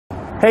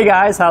Hey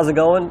guys, how's it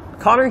going?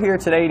 Connor here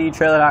today at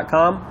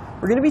etrailer.com.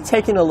 We're going to be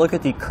taking a look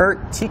at the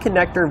Curt T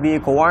connector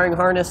vehicle wiring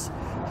harness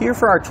here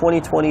for our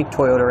 2020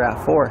 Toyota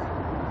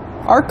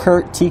RAV4. Our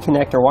Curt T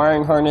connector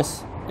wiring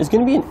harness is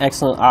going to be an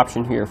excellent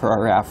option here for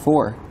our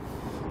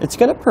RAV4. It's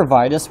going to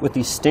provide us with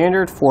the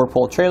standard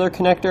 4-pole trailer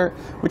connector,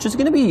 which is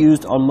going to be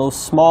used on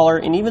most smaller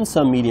and even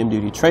some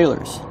medium-duty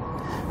trailers.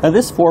 Now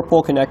this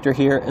 4-pole connector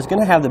here is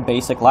going to have the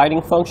basic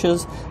lighting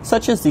functions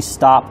such as the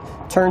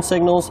stop, turn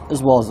signals,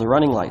 as well as the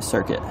running light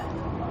circuit.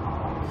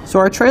 So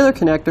our trailer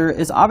connector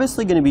is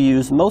obviously going to be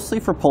used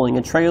mostly for pulling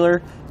a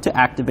trailer to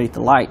activate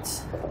the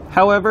lights.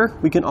 However,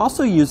 we can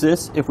also use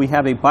this if we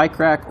have a bike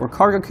rack or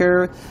cargo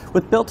carrier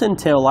with built-in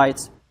tail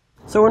lights.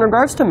 So in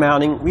regards to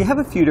mounting, we have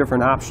a few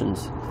different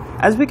options.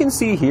 As we can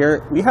see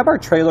here, we have our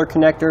trailer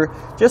connector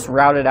just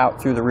routed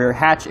out through the rear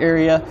hatch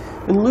area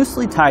and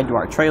loosely tied to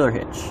our trailer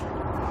hitch.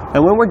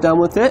 And when we're done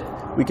with it,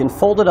 we can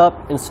fold it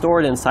up and store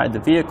it inside the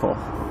vehicle.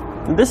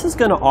 And this is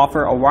going to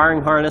offer a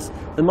wiring harness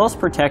the most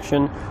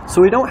protection,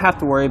 so we don't have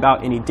to worry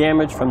about any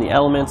damage from the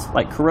elements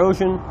like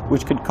corrosion,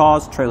 which could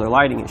cause trailer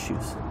lighting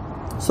issues.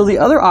 So the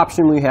other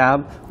option we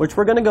have, which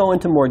we're going to go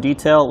into more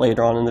detail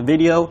later on in the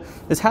video,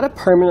 is how to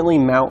permanently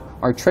mount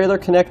our trailer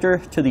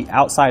connector to the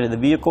outside of the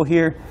vehicle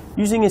here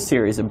using a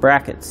series of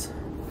brackets.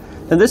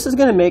 Now this is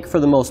going to make for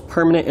the most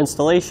permanent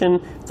installation.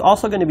 It's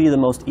also going to be the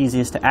most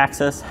easiest to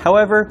access.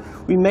 However,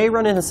 we may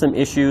run into some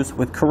issues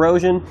with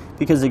corrosion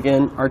because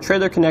again, our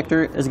trailer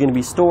connector is going to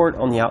be stored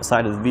on the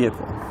outside of the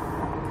vehicle.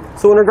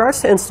 So in regards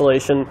to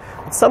installation,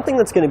 it's something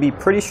that's going to be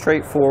pretty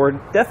straightforward,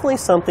 definitely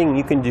something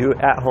you can do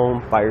at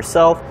home by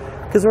yourself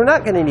because we're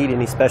not going to need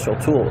any special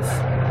tools.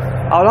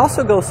 I would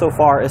also go so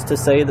far as to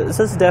say that this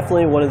is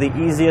definitely one of the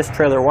easiest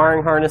trailer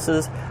wiring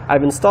harnesses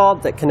I've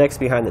installed that connects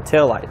behind the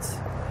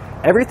taillights.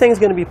 Everything's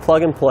going to be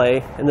plug and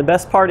play, and the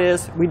best part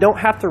is we don't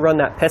have to run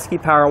that pesky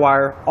power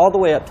wire all the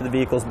way up to the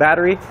vehicle's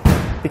battery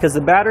because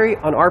the battery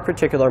on our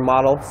particular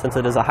model, since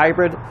it is a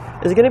hybrid,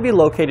 is going to be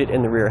located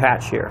in the rear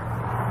hatch here.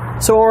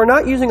 So when we're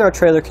not using our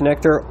trailer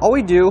connector, all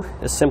we do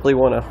is simply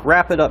want to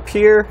wrap it up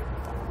here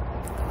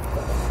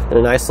in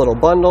a nice little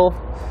bundle,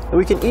 and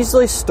we can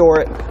easily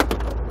store it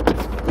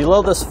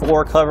below this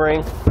floor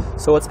covering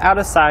so it's out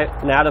of sight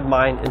and out of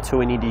mind until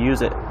we need to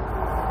use it.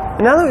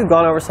 And now that we've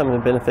gone over some of the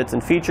benefits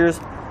and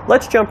features,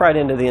 let's jump right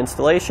into the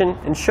installation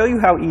and show you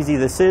how easy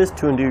this is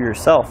to undo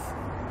yourself.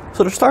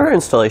 So to start our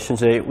installation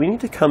today, we need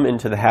to come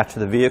into the hatch of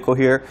the vehicle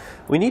here.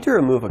 We need to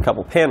remove a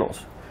couple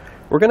panels.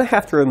 We're going to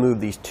have to remove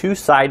these two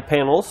side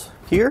panels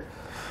here.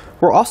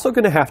 We're also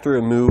going to have to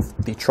remove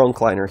the trunk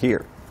liner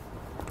here,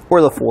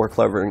 or the floor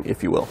covering,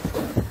 if you will.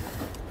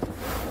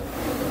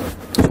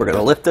 So we're going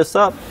to lift this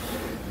up,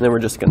 and then we're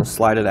just going to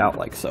slide it out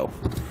like so.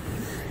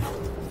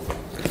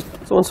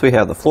 So once we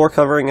have the floor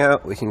covering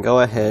out, we can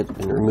go ahead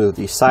and remove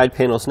these side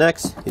panels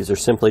next. These are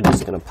simply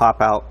just going to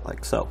pop out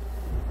like so.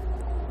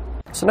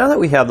 So now that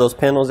we have those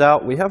panels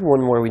out, we have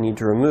one more we need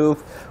to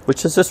remove,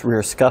 which is this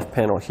rear scuff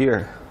panel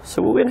here.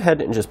 So we went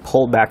ahead and just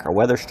pulled back our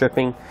weather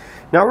stripping.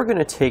 Now we're going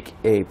to take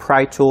a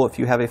pry tool. If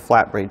you have a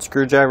flat blade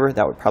screwdriver,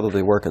 that would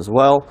probably work as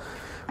well.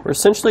 We're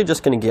essentially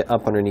just going to get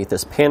up underneath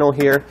this panel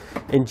here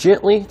and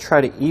gently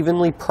try to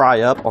evenly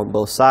pry up on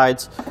both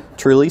sides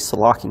to release the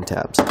locking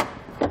tabs.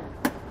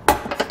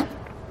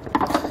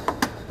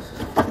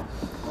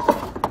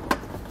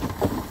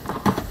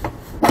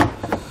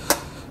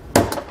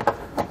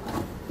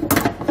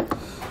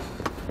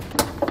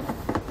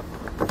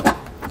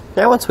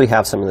 Now once we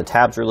have some of the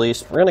tabs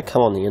released, we're going to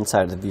come on the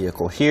inside of the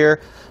vehicle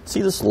here,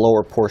 see this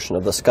lower portion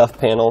of the scuff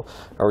panel,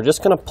 and we're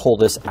just going to pull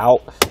this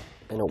out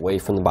and away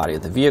from the body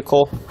of the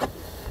vehicle,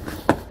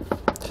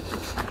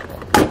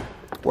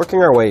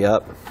 working our way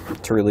up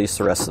to release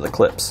the rest of the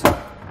clips.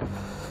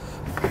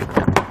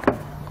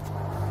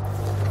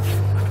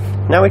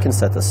 Now we can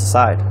set this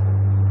aside.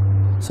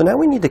 So now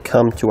we need to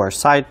come to our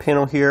side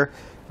panel here,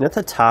 and at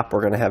the top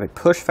we're going to have a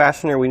push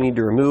fastener we need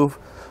to remove,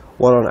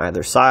 one on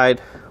either side.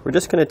 We're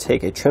just going to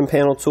take a trim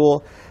panel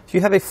tool. If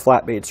you have a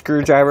flat blade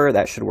screwdriver,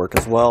 that should work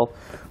as well.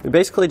 We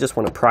basically just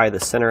want to pry the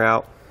center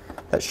out.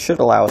 That should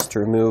allow us to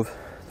remove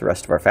the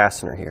rest of our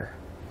fastener here.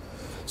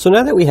 So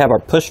now that we have our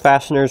push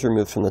fasteners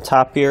removed from the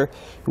top here,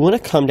 we want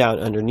to come down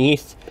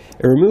underneath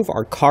and remove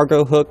our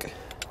cargo hook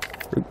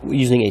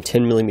using a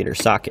 10mm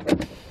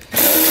socket.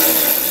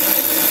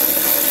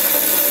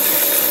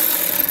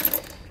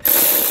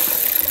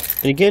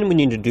 And again, we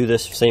need to do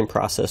this same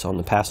process on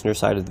the passenger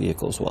side of the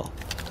vehicle as well.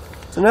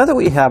 So now that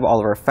we have all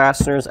of our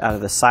fasteners out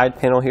of the side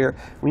panel here,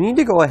 we need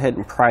to go ahead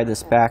and pry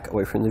this back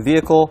away from the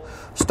vehicle,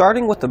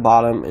 starting with the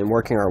bottom and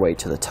working our way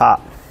to the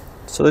top.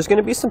 So there's going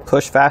to be some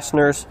push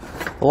fasteners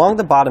along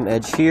the bottom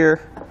edge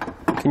here.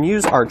 We can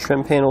use our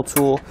trim panel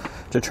tool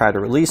to try to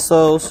release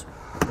those,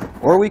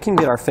 or we can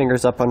get our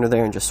fingers up under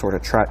there and just sort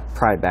of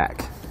pry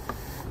back.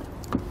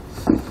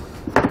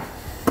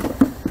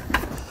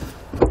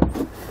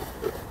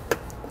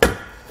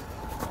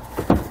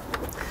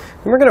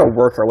 And we're going to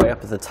work our way up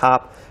to the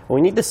top. And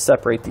we need to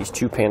separate these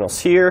two panels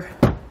here,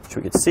 which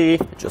we can see,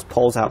 it just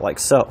pulls out like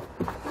so.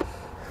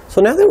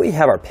 So now that we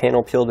have our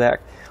panel peeled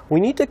back, we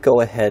need to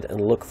go ahead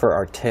and look for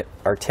our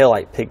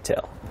taillight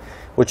pigtail,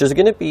 which is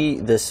going to be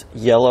this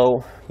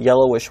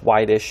yellowish,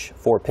 whitish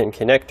 4-pin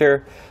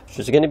connector, which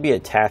is going to be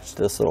attached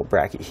to this little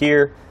bracket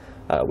here.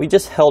 We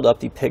just held up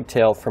the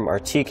pigtail from our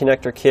T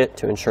connector kit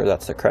to ensure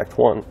that's the correct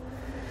one.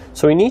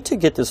 So we need to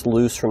get this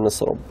loose from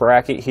this little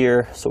bracket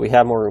here so we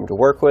have more room to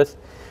work with.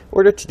 In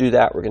order to do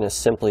that, we're going to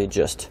simply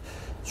just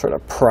sort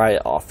of pry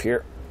it off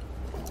here.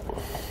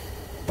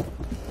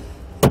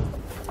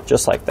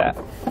 Just like that.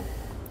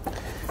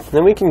 And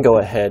then we can go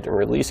ahead and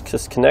release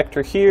this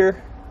connector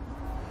here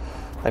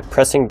by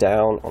pressing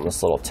down on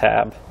this little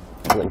tab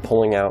and then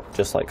pulling out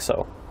just like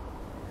so.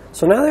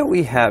 So now that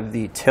we have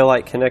the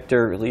taillight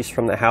connector released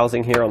from the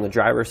housing here on the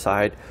driver's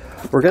side,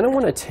 we're going to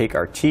want to take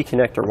our T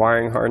connector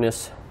wiring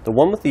harness, the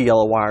one with the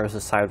yellow wires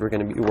aside we're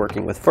going to be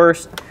working with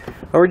first,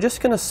 and we're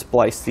just going to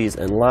splice these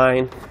in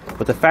line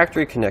with the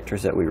factory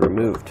connectors that we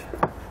removed.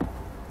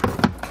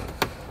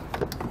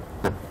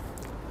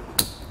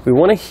 We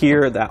want to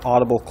hear that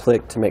audible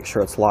click to make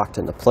sure it's locked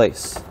into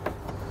place.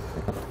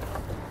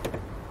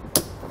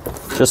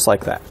 Just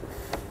like that.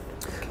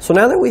 So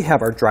now that we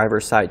have our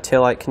driver's side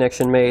taillight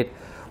connection made,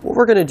 what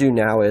we're going to do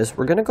now is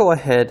we're going to go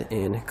ahead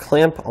and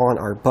clamp on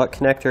our butt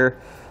connector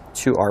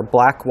to our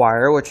black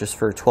wire, which is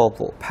for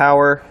 12-volt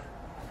power.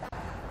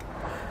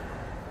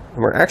 And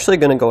we're actually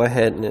going to go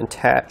ahead and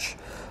attach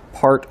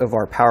part of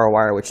our power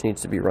wire, which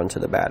needs to be run to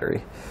the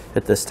battery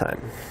at this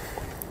time.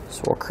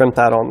 So we'll crimp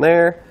that on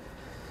there.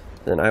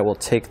 Then I will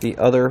take the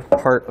other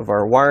part of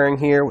our wiring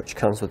here, which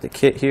comes with the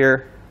kit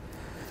here.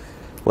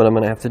 What I'm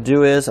going to have to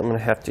do is I'm going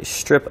to have to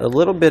strip a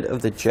little bit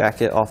of the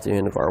jacket off the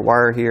end of our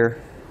wire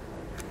here.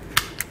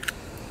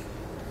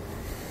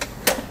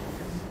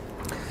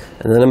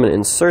 And then I'm going to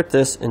insert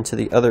this into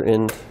the other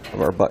end of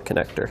our butt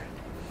connector.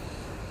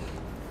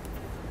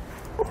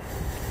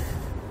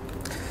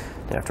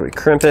 And after we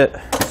crimp it,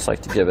 just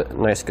like to give it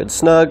a nice good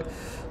snug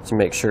to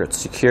make sure it's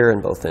secure in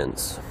both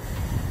ends.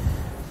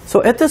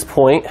 So at this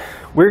point,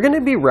 we're going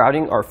to be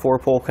routing our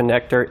 4-pole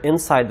connector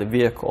inside the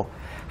vehicle.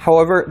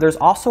 However, there's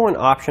also an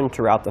option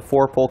to route the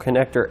 4-pole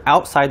connector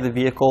outside the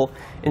vehicle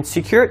and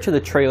secure it to the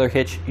trailer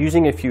hitch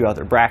using a few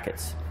other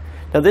brackets.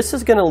 Now this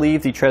is going to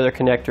leave the trailer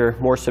connector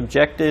more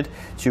subjected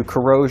to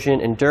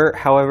corrosion and dirt.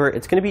 However,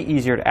 it's going to be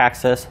easier to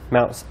access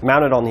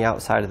mounted on the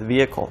outside of the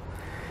vehicle.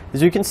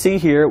 As you can see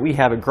here, we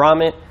have a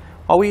grommet.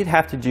 All we'd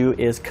have to do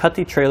is cut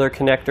the trailer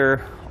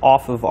connector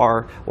off of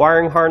our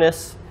wiring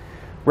harness,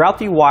 route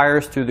the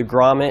wires through the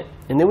grommet,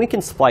 and then we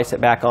can splice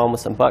it back on with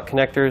some butt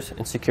connectors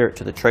and secure it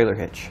to the trailer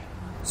hitch.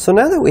 So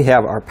now that we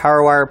have our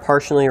power wire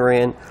partially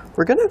ran,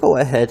 we're going to go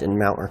ahead and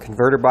mount our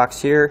converter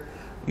box here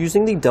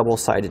using the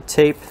double-sided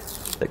tape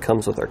that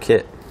comes with our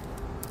kit.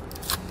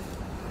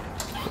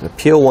 I'm going to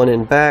peel one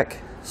end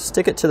back,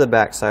 stick it to the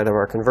back side of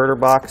our converter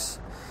box,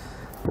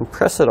 and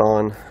press it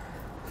on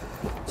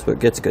so it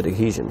gets good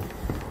adhesion.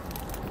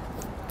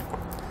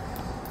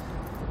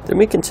 Then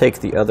we can take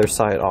the other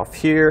side off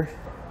here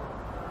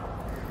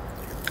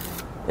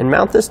and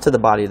mount this to the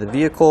body of the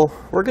vehicle.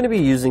 We're going to be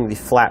using the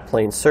flat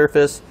plane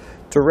surface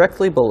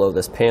directly below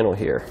this panel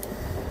here.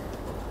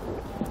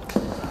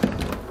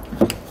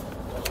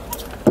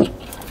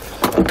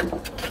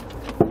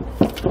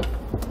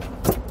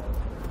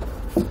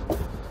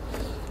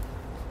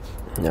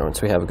 Now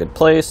once we have a good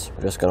place,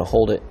 we're just going to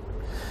hold it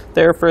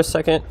there for a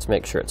second to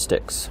make sure it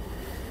sticks.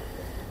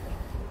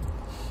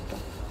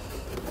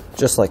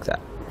 Just like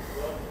that.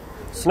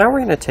 So now we're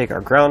going to take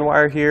our ground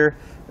wire here,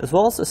 as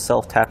well as the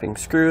self-tapping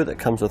screw that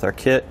comes with our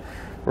kit.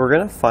 We're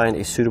going to find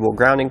a suitable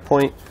grounding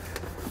point.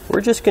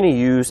 We're just going to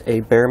use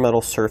a bare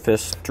metal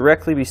surface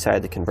directly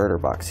beside the converter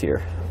box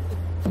here.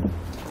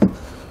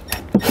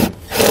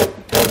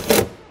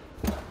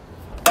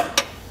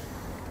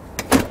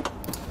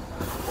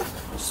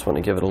 Just want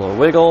to give it a little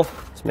wiggle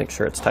to make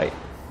sure it's tight.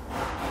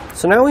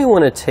 So now we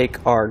want to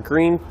take our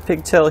green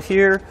pigtail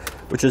here,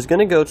 which is going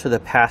to go to the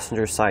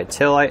passenger side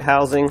taillight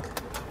housing.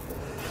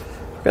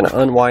 We're going to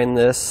unwind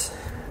this.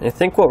 And I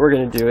think what we're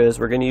going to do is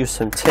we're going to use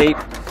some tape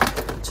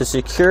to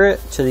secure it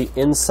to the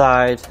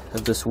inside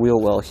of this wheel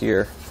well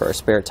here for our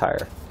spare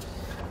tire.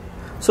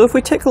 So if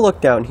we take a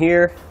look down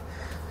here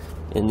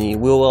in the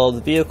wheel well of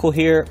the vehicle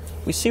here,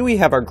 we see we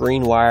have our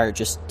green wire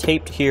just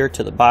taped here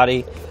to the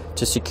body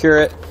to secure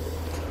it.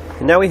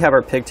 And now we have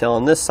our pigtail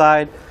on this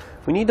side.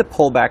 We need to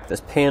pull back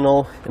this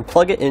panel and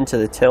plug it into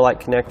the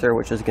taillight connector,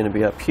 which is going to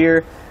be up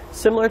here,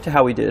 similar to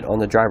how we did on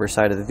the driver's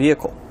side of the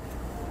vehicle.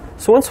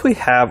 So once we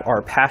have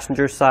our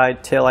passenger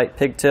side taillight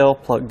pigtail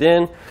plugged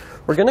in,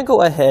 we're going to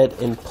go ahead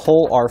and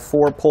pull our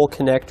 4-pole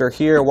connector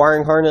here,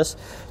 wiring harness,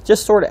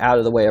 just sort of out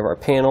of the way of our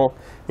panel.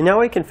 And now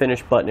we can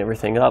finish buttoning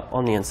everything up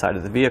on the inside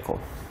of the vehicle.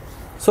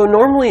 So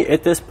normally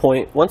at this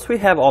point, once we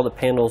have all the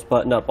panels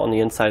buttoned up on the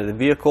inside of the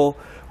vehicle,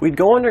 we'd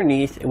go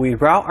underneath and we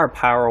route our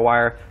power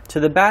wire to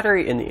the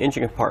battery in the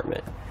engine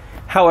compartment.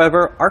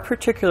 However, our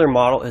particular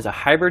model is a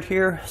hybrid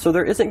here, so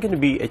there isn't going to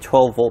be a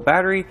 12-volt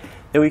battery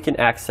that we can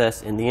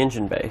access in the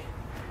engine bay.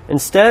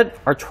 Instead,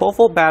 our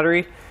 12-volt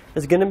battery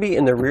is going to be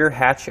in the rear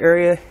hatch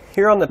area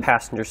here on the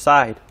passenger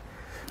side.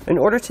 In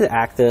order to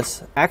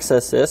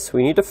access this,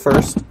 we need to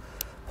first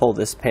pull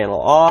this panel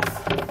off.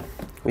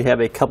 We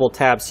have a couple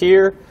tabs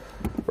here,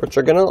 which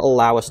are going to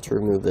allow us to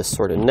remove this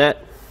sort of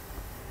net.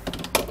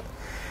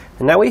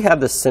 And now we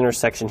have this center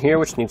section here,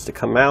 which needs to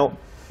come out.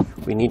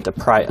 We need to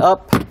pry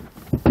up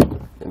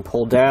and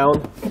pull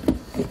down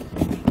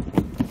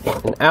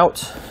and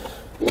out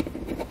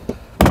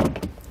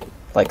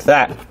like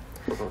that.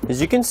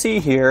 As you can see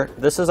here,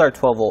 this is our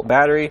 12-volt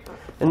battery,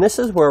 and this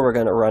is where we're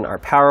going to run our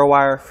power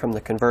wire from the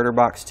converter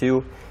box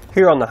to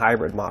here on the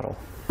hybrid model.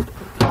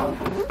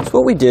 So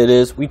what we did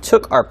is we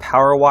took our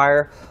power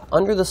wire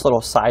under this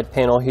little side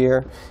panel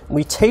here.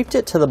 We taped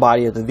it to the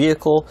body of the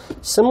vehicle,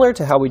 similar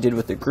to how we did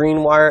with the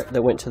green wire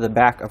that went to the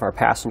back of our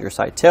passenger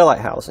side taillight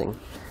housing.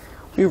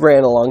 We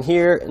ran along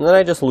here, and then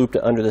I just looped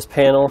it under this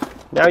panel.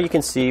 Now you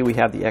can see we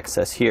have the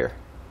excess here.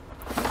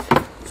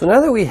 So now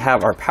that we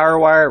have our power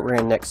wire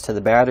ran next to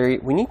the battery,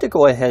 we need to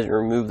go ahead and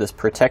remove this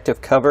protective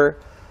cover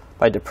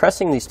by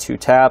depressing these two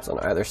tabs on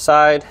either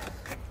side,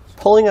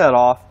 pulling that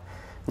off,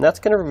 and that's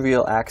going to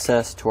reveal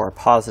access to our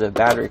positive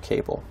battery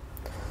cable.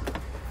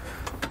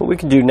 What we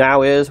can do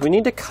now is we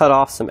need to cut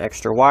off some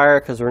extra wire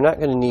because we're not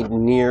going to need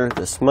near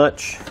this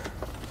much.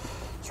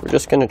 So we're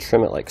just going to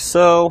trim it like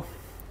so,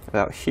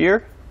 about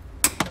here,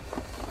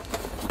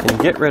 and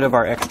get rid of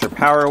our extra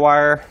power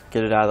wire,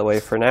 get it out of the way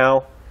for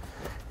now.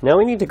 Now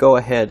we need to go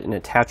ahead and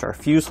attach our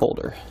fuse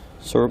holder.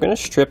 So we're going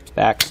to strip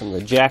back some of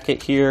the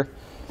jacket here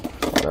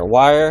on our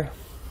wire.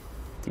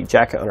 The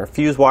jacket on our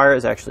fuse wire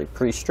is actually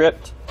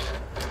pre-stripped.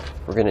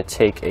 We're going to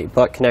take a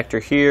butt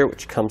connector here,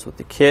 which comes with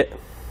the kit.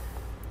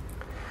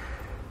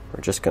 We're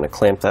just going to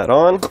clamp that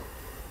on.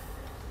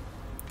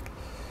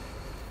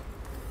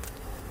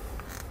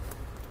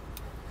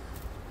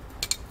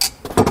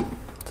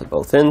 To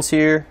both ends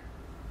here.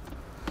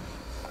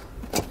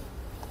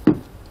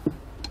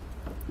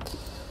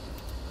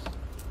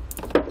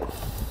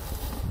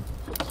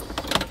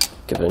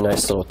 Give it a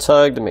nice little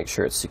tug to make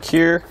sure it's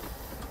secure.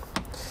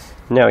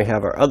 Now we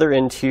have our other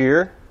end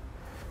here,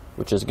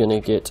 which is going to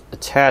get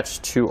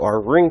attached to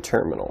our ring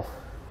terminal,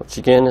 which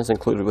again is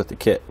included with the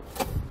kit.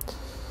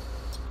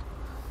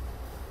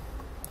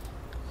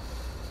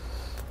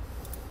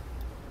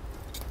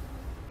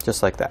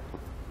 Just like that.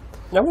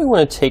 Now we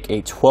want to take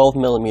a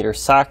 12mm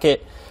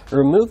socket and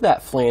remove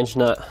that flange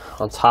nut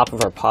on top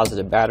of our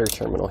positive battery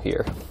terminal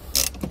here.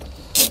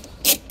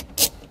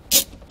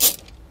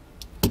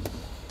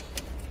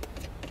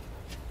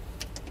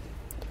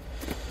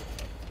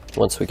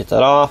 Once we get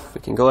that off,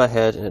 we can go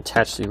ahead and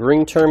attach the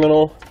ring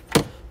terminal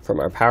from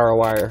our power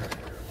wire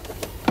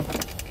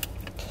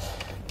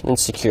and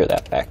secure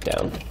that back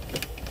down.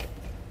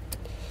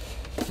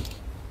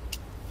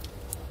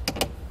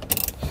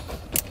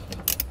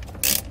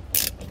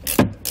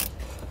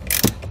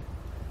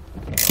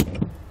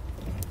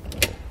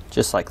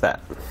 Just like that.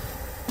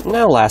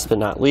 Now last but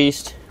not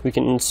least, we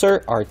can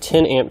insert our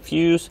 10 amp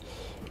fuse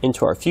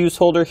into our fuse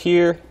holder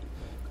here.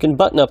 We can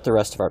button up the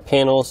rest of our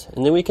panels,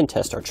 and then we can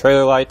test our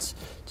trailer lights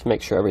to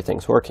make sure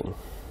everything's working.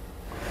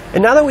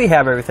 And now that we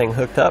have everything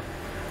hooked up,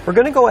 we're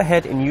going to go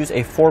ahead and use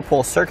a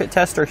 4-pole circuit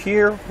tester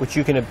here, which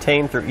you can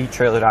obtain through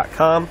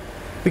etrailer.com.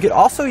 We could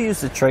also use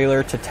the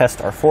trailer to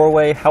test our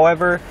 4-way,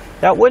 however,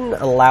 that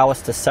wouldn't allow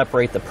us to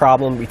separate the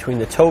problem between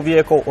the tow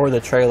vehicle or the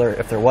trailer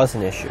if there was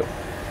an issue.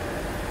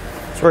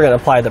 So we're going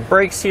to apply the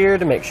brakes here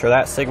to make sure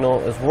that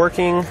signal is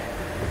working,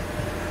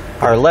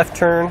 our left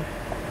turn,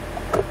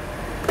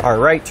 our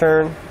right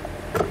turn,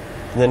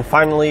 and then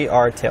finally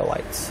our tail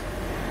lights.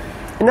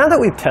 And now that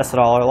we've tested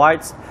all our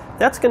lights,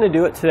 that's going to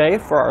do it today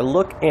for our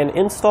look and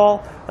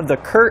install of the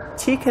Curt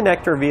T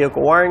connector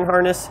vehicle wiring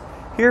harness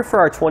here for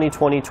our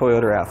 2020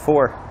 Toyota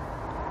RAV4.